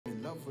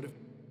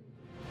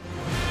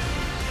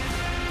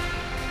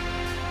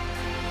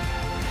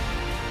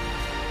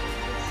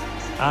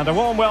And a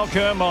warm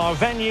welcome. Our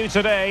venue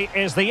today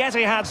is the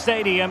Etihad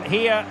Stadium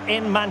here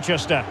in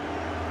Manchester.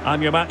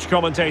 I'm your match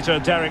commentator,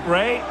 Derek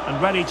Ray,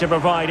 and ready to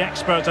provide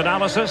expert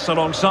analysis.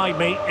 Alongside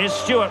me is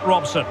Stuart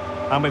Robson.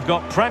 And we've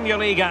got Premier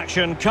League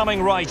action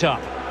coming right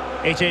up.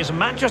 It is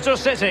Manchester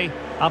City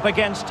up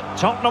against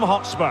Tottenham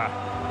Hotspur.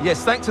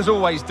 Yes, thanks as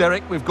always,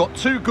 Derek. We've got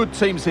two good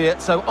teams here,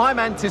 so I'm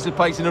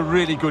anticipating a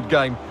really good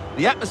game.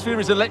 The atmosphere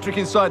is electric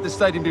inside the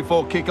stadium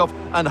before kick-off,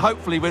 and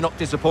hopefully we're not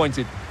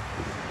disappointed.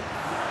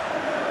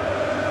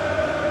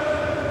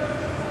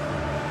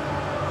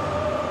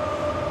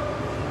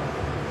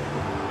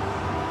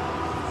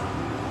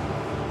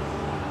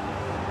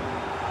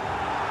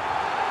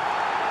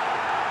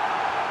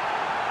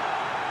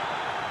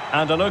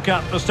 And a look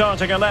at the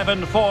starting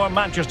 11 for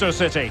Manchester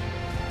City.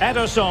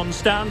 Ederson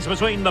stands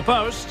between the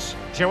posts.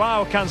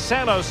 Joao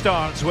Cancelo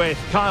starts with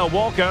Kyle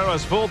Walker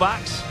as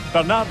fullbacks.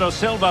 Bernardo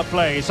Silva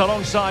plays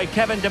alongside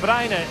Kevin De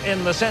Bruyne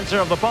in the centre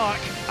of the park.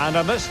 And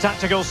in this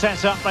tactical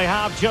setup, they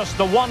have just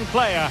the one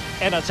player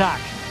in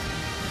attack.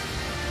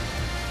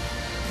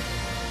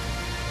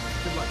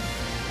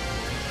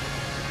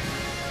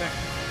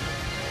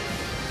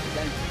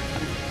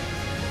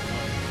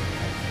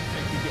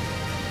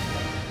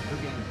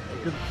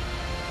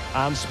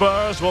 And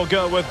Spurs will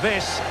go with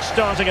this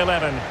starting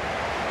 11.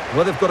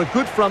 Well, they've got a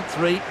good front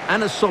three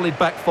and a solid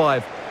back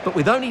five. But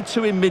with only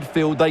two in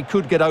midfield, they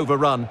could get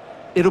overrun.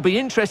 It'll be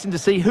interesting to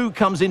see who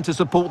comes in to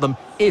support them,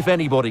 if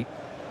anybody.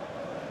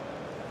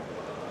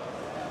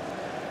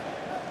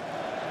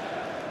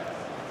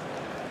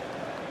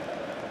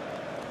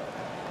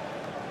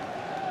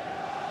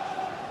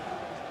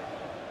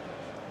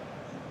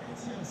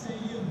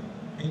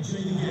 Enjoy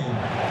the game.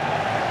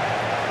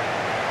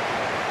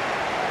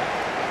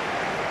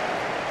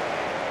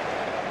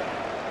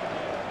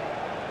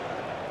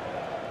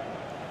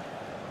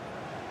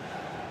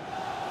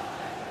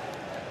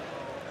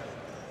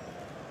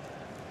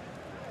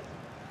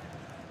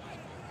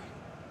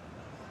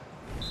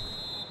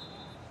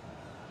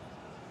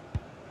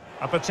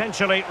 A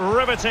potentially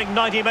riveting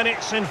 90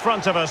 minutes in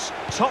front of us.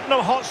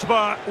 Tottenham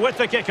Hotspur with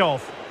the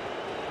kickoff.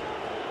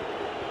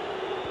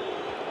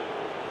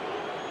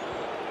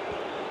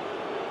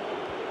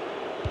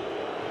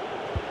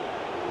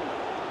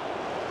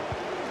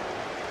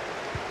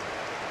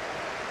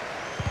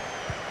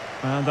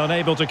 And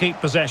unable to keep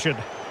possession.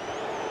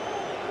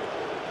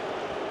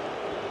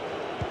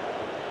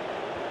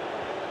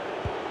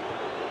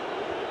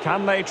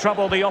 Can they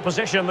trouble the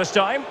opposition this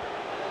time?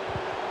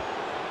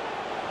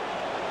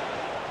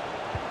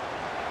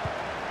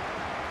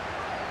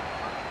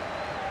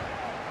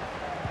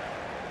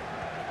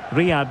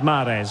 Riyad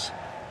Mahrez.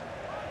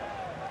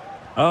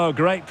 Oh,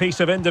 great piece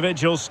of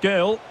individual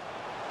skill.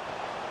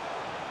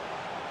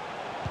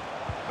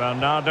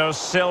 Bernardo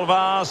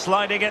Silva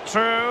sliding it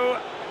through.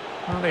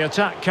 Well, the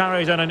attack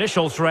carried an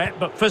initial threat,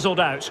 but fizzled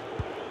out.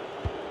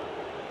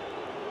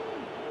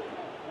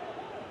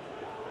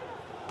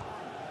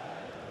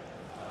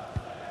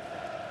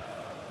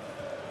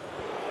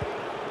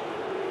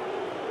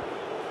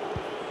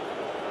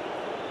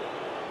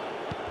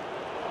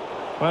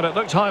 Well, it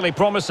looked highly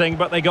promising,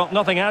 but they got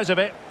nothing out of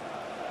it.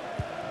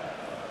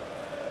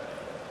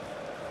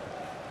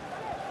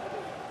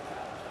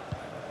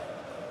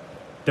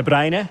 De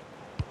Bruyne.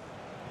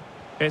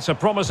 It's a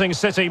promising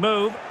City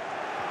move,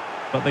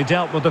 but they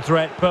dealt with the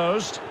threat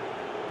posed.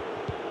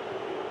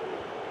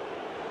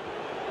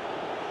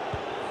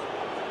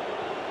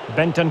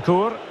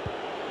 Bentancur.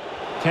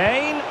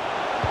 Kane.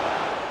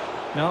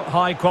 No,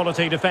 high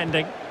quality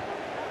defending.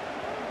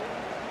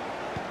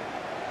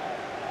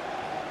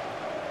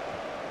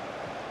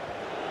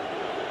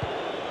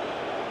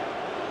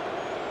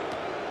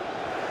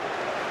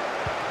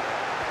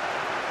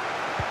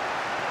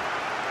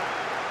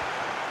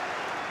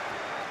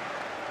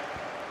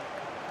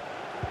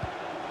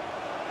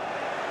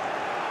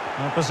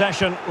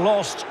 Possession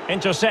lost,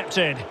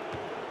 intercepted.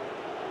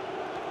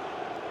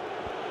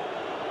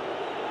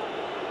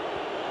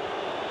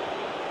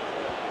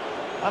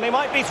 And he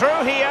might be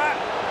through here.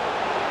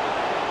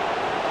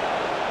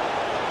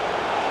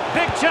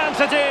 Big chance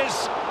it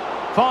is.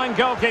 Fine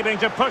goalkeeping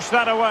to push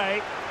that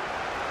away.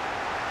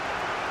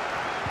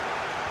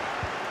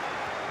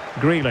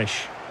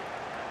 Grealish.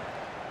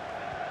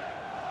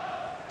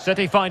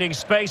 City finding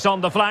space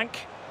on the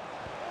flank.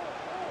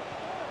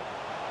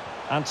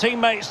 And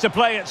teammates to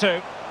play it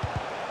to.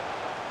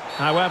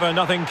 However,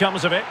 nothing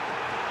comes of it.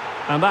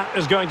 And that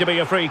is going to be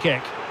a free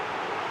kick.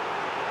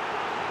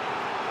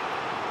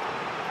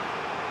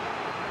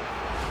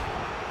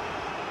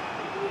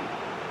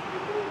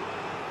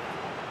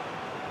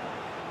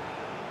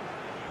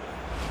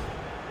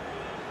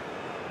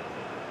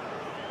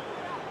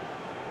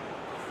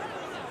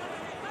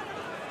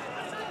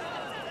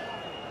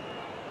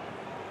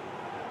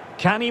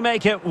 Can he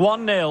make it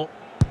 1-0?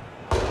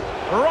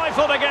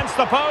 Rifled against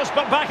the post,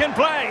 but back in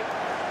play.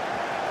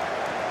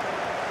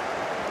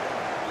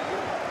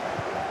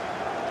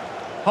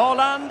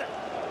 Haaland.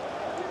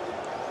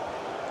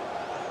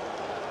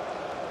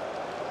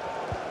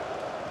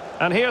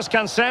 And here's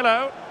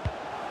Cancelo.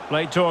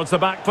 Played towards the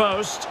back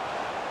post.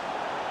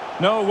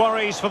 No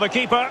worries for the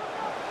keeper.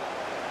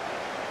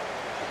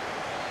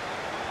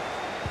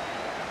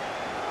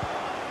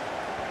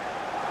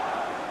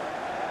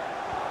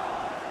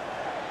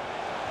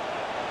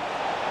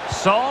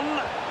 Son.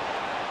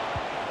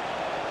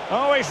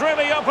 Oh, he's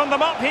really opened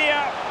them up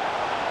here.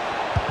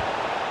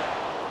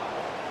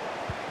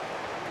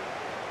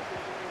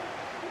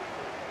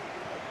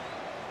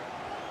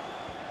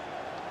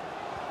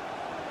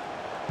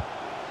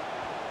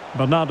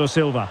 Bernardo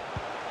Silva.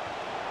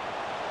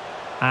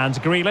 And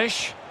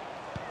Grealish.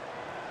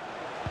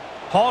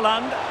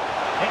 Haaland.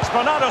 It's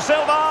Bernardo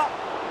Silva.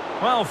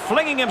 Well,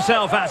 flinging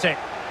himself at it.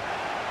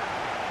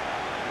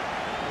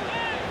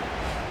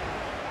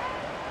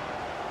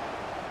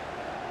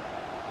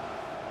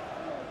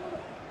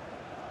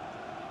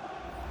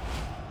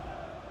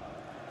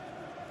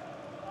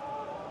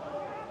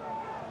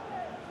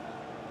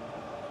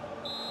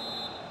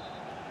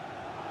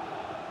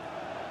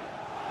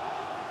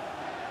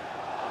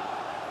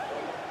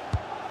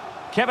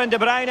 Kevin De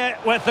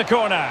Bruyne with the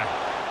corner.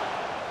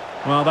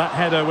 Well, that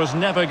header was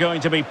never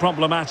going to be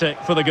problematic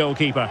for the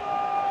goalkeeper.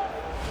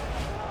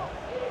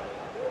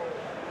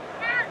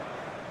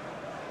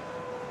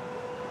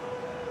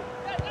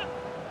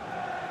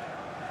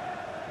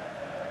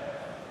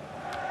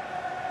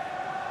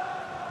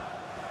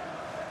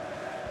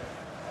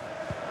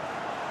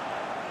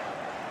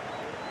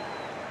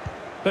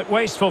 Bit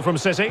wasteful from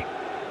City.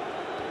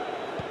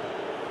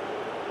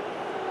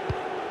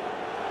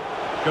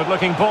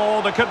 Good-looking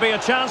ball. There could be a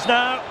chance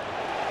now.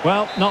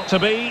 Well, not to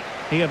be.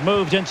 He had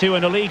moved into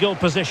an illegal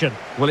position.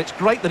 Well, it's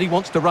great that he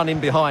wants to run in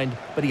behind,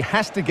 but he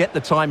has to get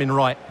the timing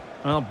right.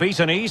 Well,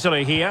 beaten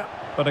easily here,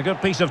 but a good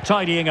piece of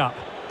tidying up.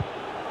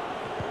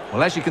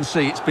 Well, as you can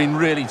see, it's been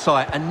really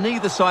tight, and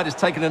neither side has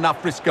taken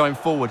enough risk going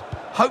forward.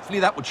 Hopefully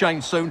that will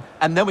change soon,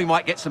 and then we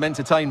might get some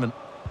entertainment.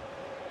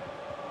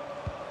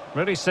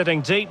 Really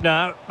sitting deep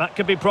now. That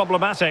could be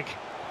problematic.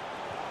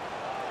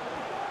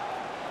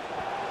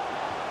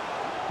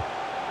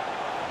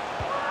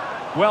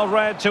 Well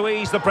read to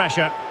ease the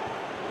pressure.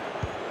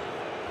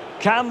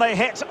 Can they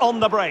hit on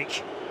the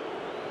break?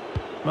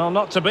 Well,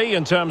 not to be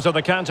in terms of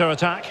the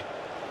counter-attack.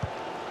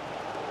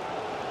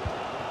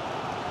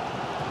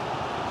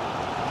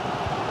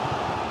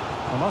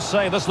 I must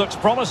say this looks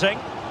promising.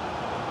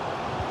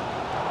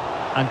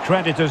 And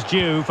credit is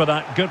due for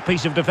that good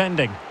piece of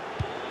defending.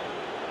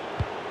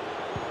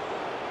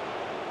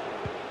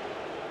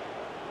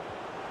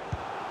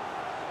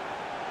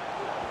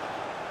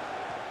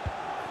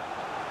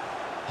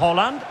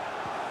 Haaland.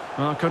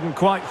 Well, couldn't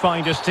quite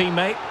find his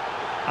teammate.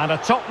 And a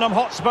Tottenham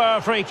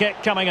Hotspur free kick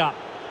coming up.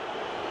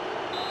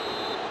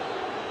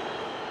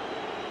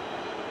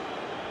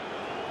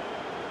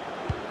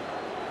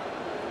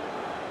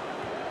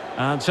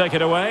 And take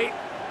it away.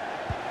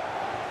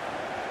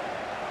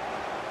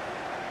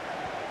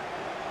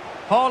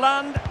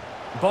 Haaland.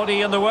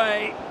 Body in the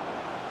way.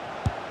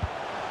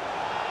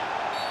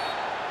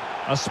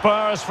 A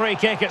Spurs free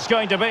kick it's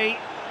going to be.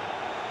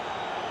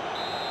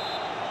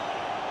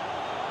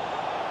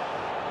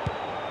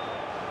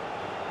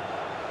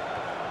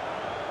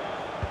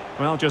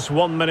 Well, just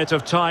 1 minute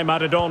of time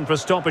added on for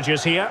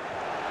stoppages here.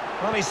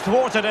 Well, he's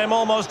thwarted him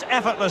almost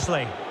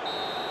effortlessly.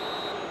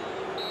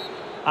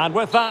 And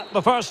with that,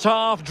 the first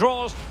half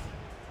draws.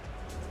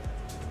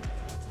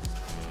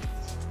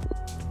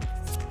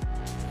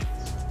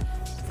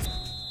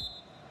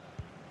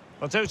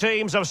 The two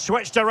teams have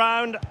switched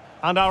around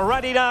and are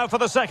ready now for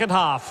the second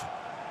half.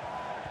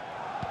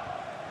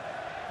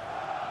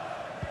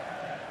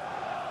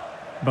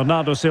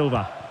 Bernardo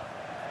Silva.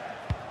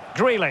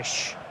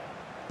 Grealish.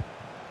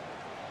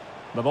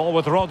 The ball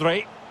with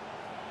Rodri.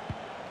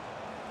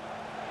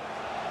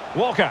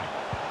 Walker.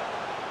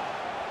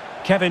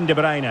 Kevin De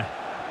Bruyne.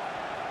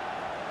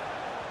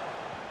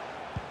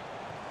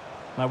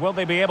 Now, will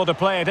they be able to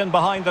play it in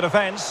behind the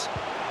defence?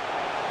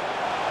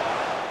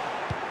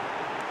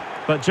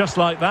 But just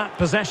like that,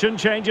 possession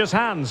changes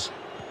hands.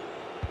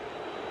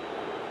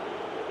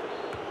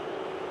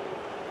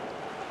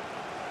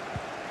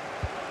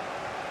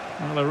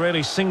 Well, a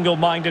really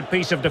single-minded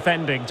piece of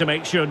defending to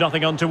make sure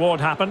nothing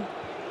untoward happened.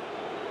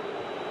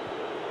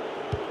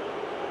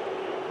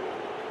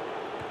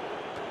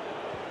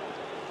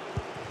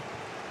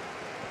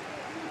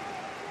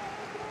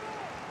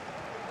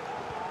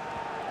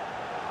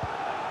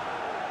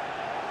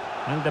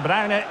 And De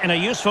Bruyne in a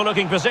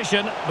useful-looking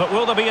position, but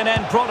will there be an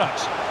end product?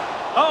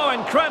 Oh,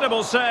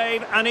 incredible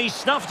save, and he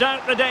snuffed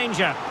out the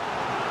danger.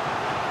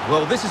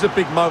 Well, this is a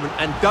big moment,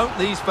 and don't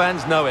these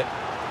fans know it?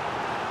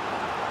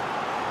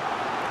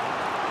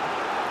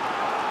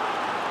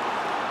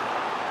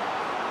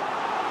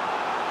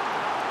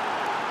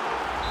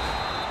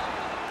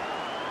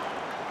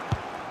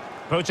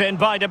 Put in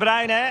by De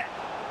Bruyne.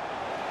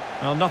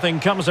 Well, nothing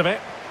comes of it.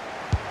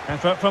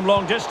 Effort from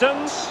long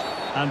distance,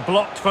 and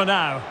blocked for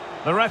now.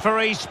 The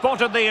referee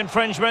spotted the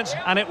infringement,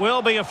 and it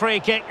will be a free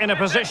kick in a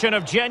position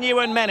of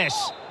genuine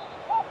menace.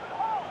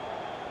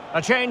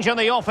 A change in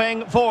the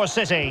offing for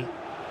City.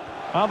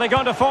 Are they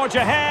going to forge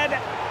ahead?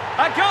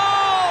 A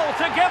goal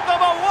to give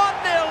them a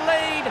 1-0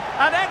 lead.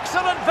 An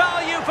excellent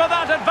value for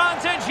that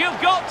advantage, you've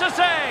got to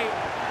say.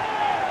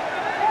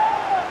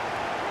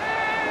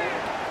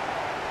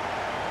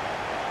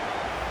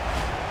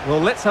 Well,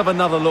 let's have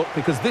another look,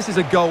 because this is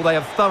a goal they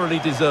have thoroughly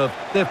deserved.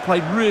 They've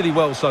played really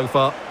well so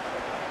far.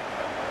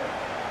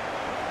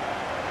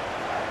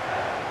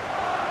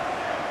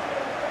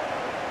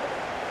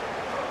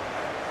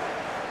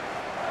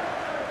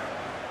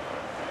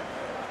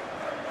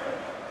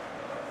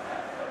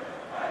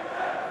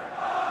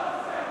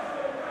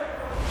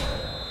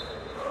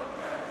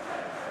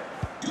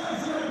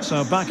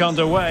 So back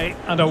underway,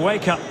 and a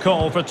wake-up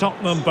call for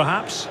Tottenham,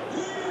 perhaps.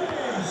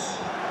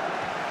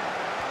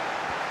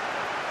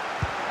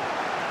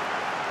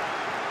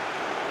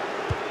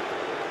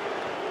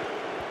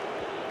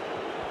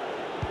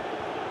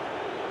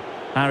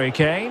 Harry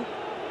Kane.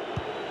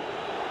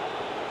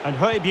 And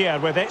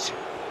Højbjerg with it.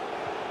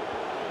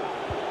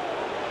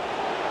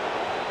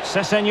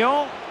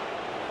 Sessegnon.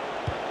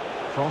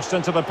 Crossed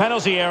into the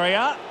penalty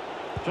area.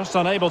 Just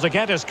unable to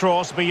get his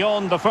cross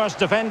beyond the first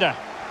defender.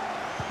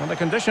 And the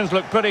conditions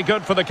look pretty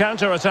good for the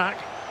counter-attack.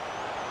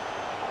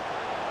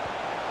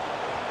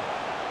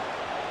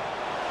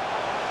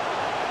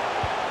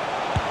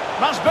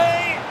 Must be!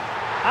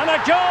 And a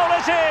goal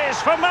it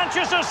is for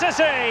Manchester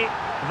City.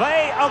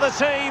 They are the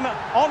team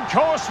on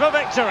course for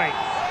victory.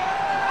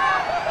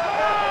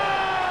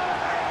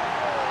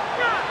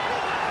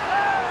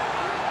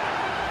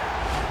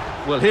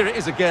 Well, here it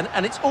is again,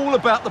 and it's all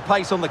about the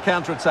pace on the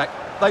counter-attack.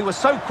 They were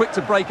so quick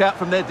to break out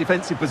from their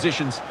defensive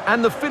positions,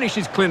 and the finish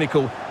is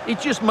clinical. He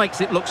just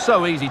makes it look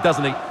so easy,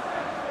 doesn't he?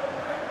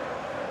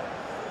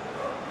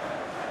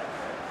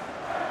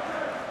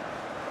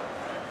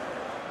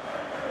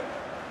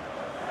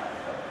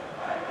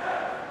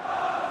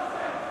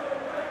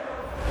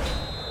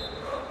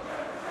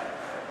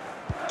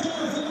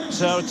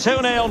 So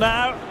 2-0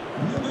 now.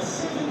 Number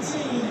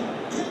 17,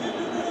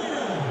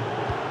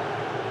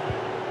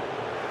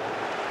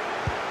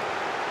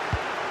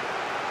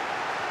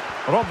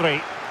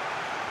 Rodri.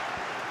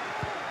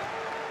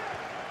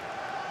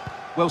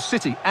 Well,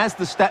 City, as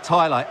the stats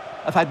highlight,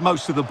 have had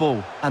most of the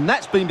ball, and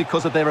that's been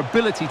because of their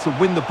ability to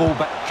win the ball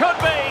back. Could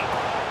be.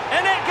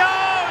 In it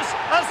goes.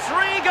 A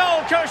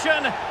 3-goal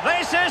cushion.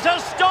 This is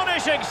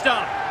astonishing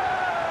stuff.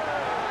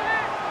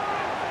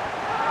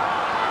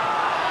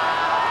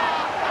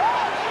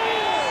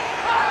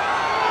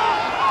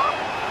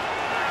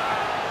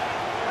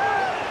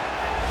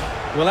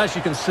 Well, as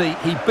you can see,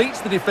 he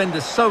beats the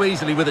defenders so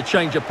easily with a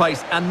change of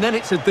pace, and then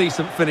it's a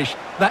decent finish.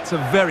 That's a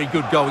very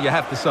good goal, you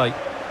have to say.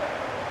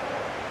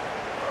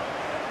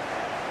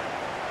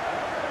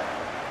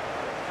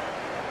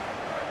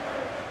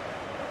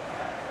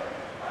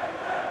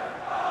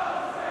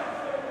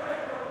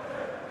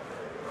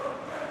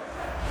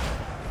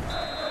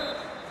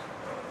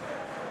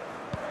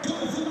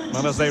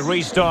 And as they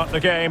restart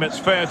the game, it's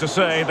fair to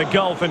say the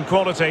gulf in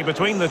quality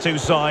between the two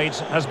sides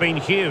has been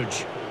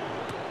huge.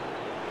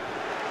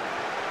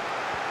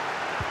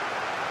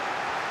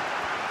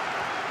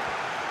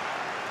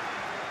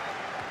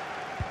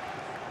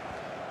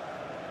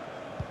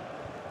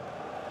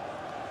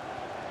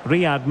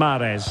 Riyad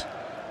Mahrez.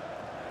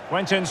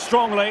 Went in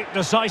strongly,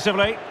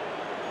 decisively.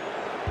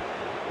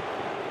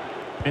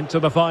 Into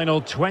the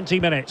final 20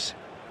 minutes.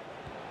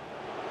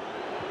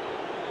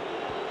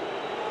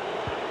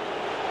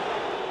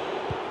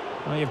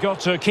 Well, you've got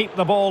to keep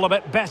the ball a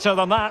bit better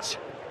than that.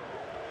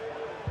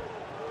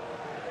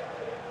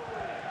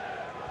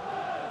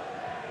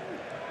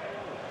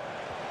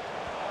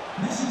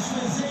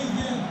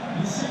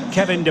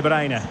 Kevin De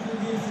Bruyne.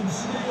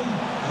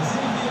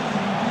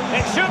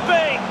 It should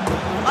be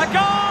a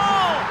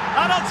goal!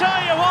 And I'll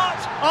tell you what,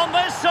 on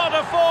this sort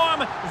of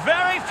form,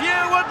 very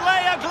few would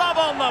lay a glove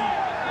on them.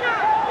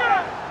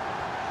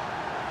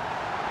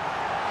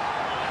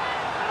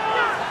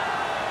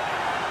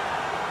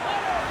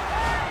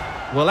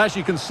 Well, as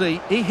you can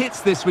see, he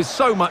hits this with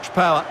so much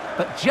power,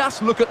 but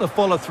just look at the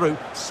follow-through.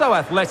 So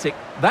athletic.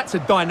 That's a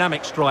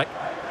dynamic strike.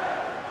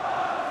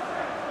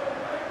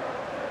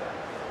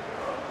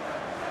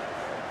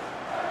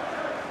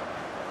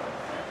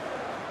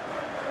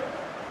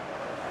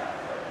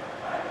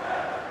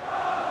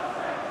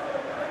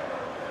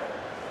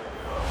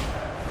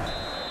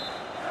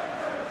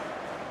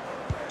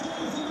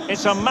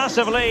 It's a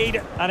massive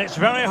lead, and it's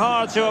very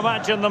hard to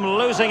imagine them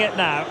losing it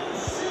now.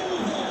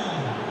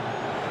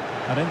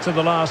 And into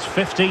the last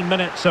 15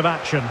 minutes of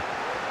action.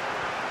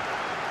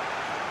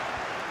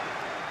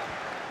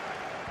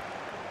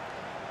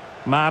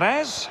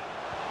 Mahrez.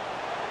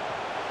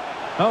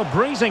 Oh,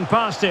 breezing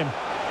past him.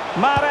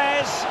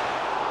 Mahrez.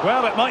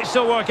 Well, it might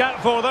still work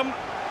out for them.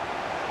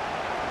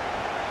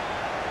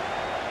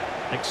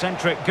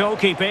 Eccentric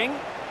goalkeeping.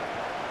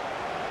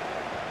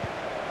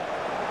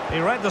 He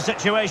read the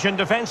situation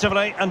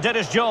defensively and did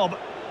his job.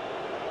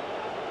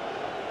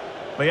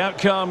 The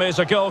outcome is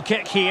a goal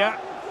kick here.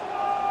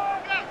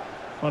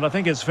 Well, I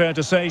think it's fair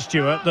to say,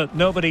 Stuart, that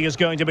nobody is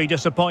going to be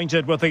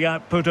disappointed with the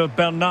output of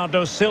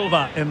Bernardo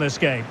Silva in this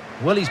game.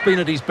 Well, he's been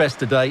at his best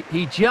today.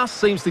 He just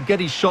seems to get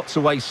his shots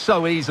away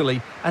so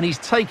easily, and he's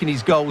taken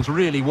his goals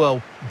really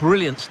well.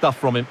 Brilliant stuff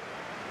from him.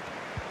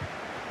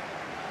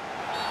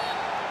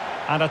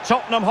 And a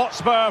Tottenham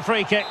Hotspur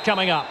free kick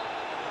coming up.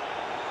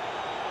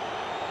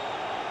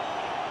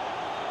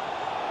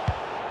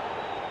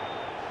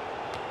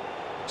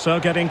 So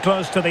getting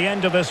close to the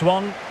end of this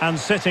one, and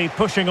City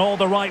pushing all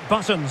the right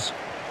buttons.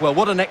 Well,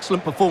 what an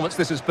excellent performance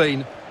this has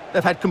been.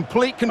 They've had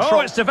complete control. Oh,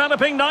 it's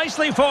developing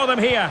nicely for them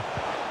here.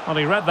 Well,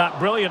 he read that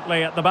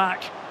brilliantly at the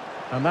back.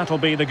 And that'll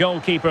be the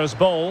goalkeeper's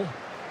ball.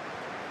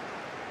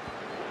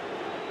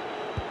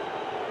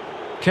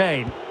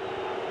 Kane.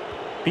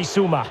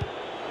 Bissouma.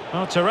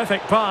 Oh,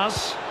 terrific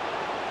pass.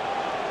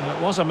 And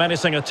it was a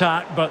menacing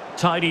attack, but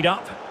tidied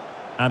up.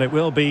 And it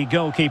will be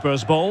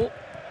goalkeeper's ball.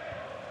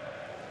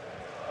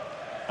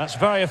 That's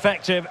very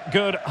effective,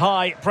 good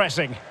high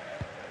pressing.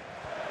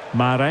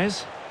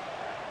 Mahrez.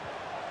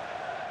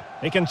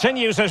 He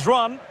continues his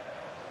run.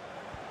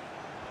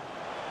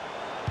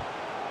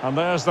 And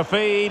there's the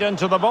feed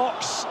into the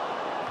box.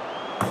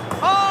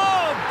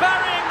 Oh,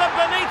 burying them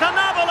beneath an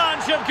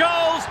avalanche of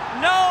goals.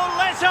 No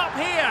let up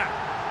here.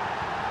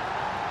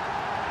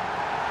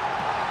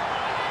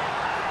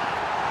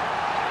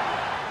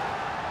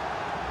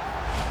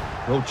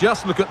 Well,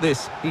 just look at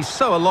this. He's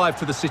so alive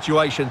to the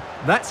situation.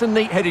 That's a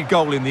neat-headed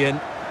goal in the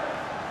end.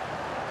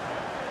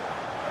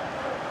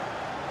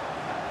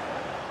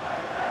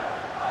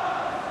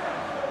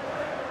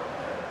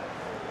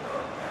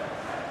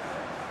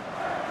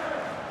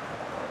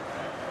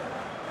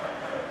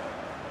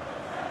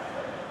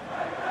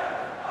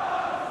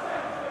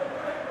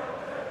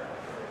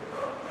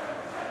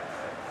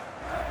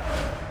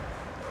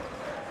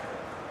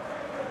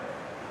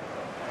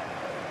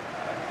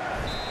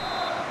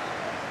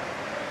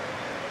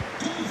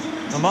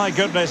 Oh, my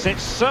goodness,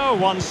 it's so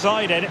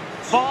one-sided.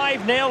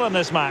 5-0 in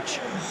this match.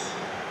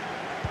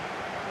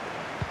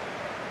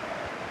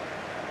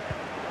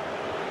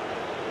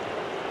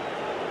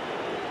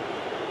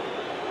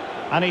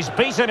 And he's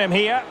beaten him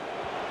here.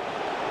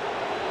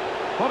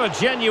 What a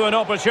genuine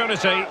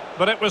opportunity,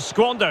 but it was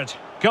squandered.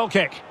 Goal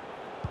kick.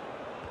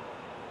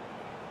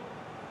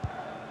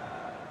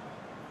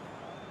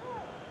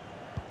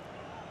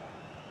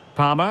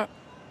 Palmer.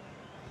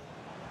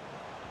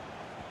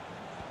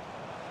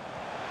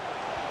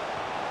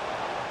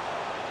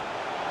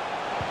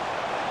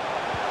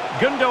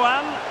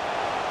 Gundogan,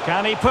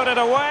 can he put it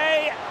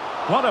away?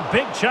 What a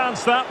big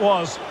chance that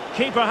was.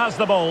 Keeper has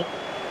the ball.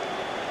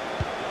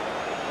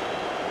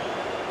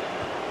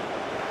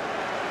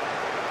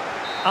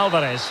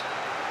 Alvarez.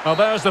 Well,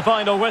 there's the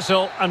final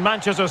whistle, and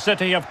Manchester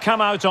City have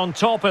come out on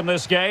top in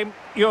this game.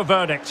 Your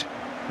verdict?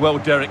 Well,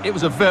 Derek, it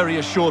was a very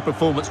assured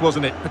performance,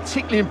 wasn't it?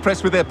 Particularly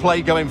impressed with their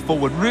play going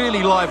forward.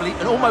 Really lively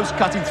and almost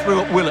cutting through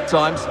at will at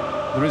times.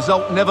 The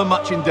result never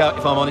much in doubt,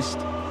 if I'm honest.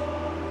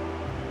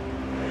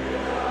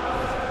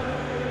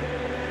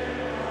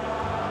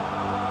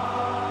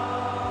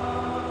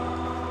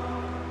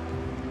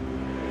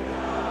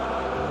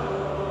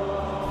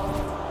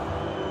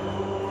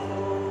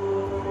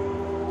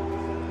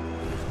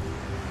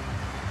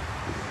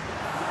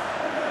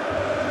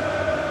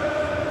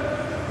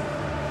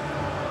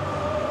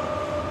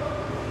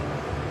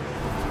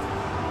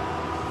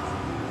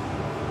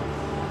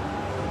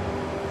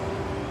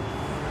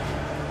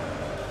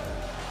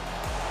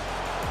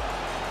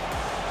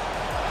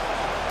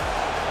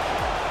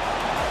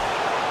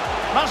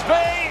 Must be!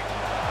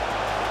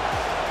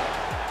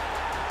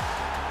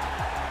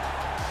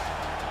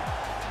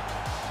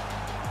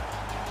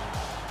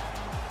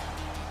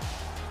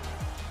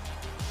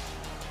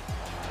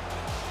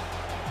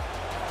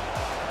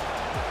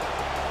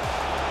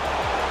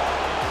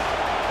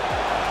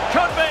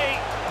 Could be!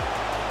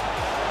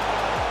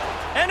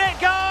 In it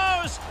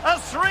goes! A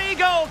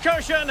 3-goal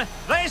cushion!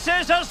 This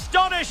is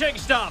astonishing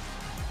stuff!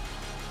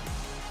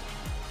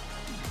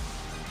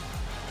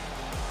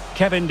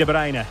 Kevin De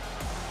Bruyne.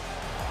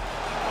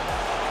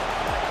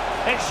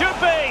 It should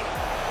be!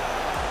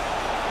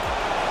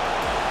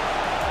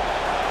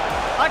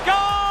 A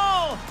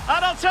goal!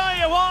 And I'll tell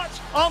you what,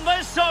 on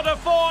this sort of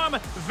form,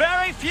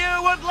 very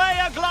few would lay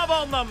a glove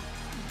on them.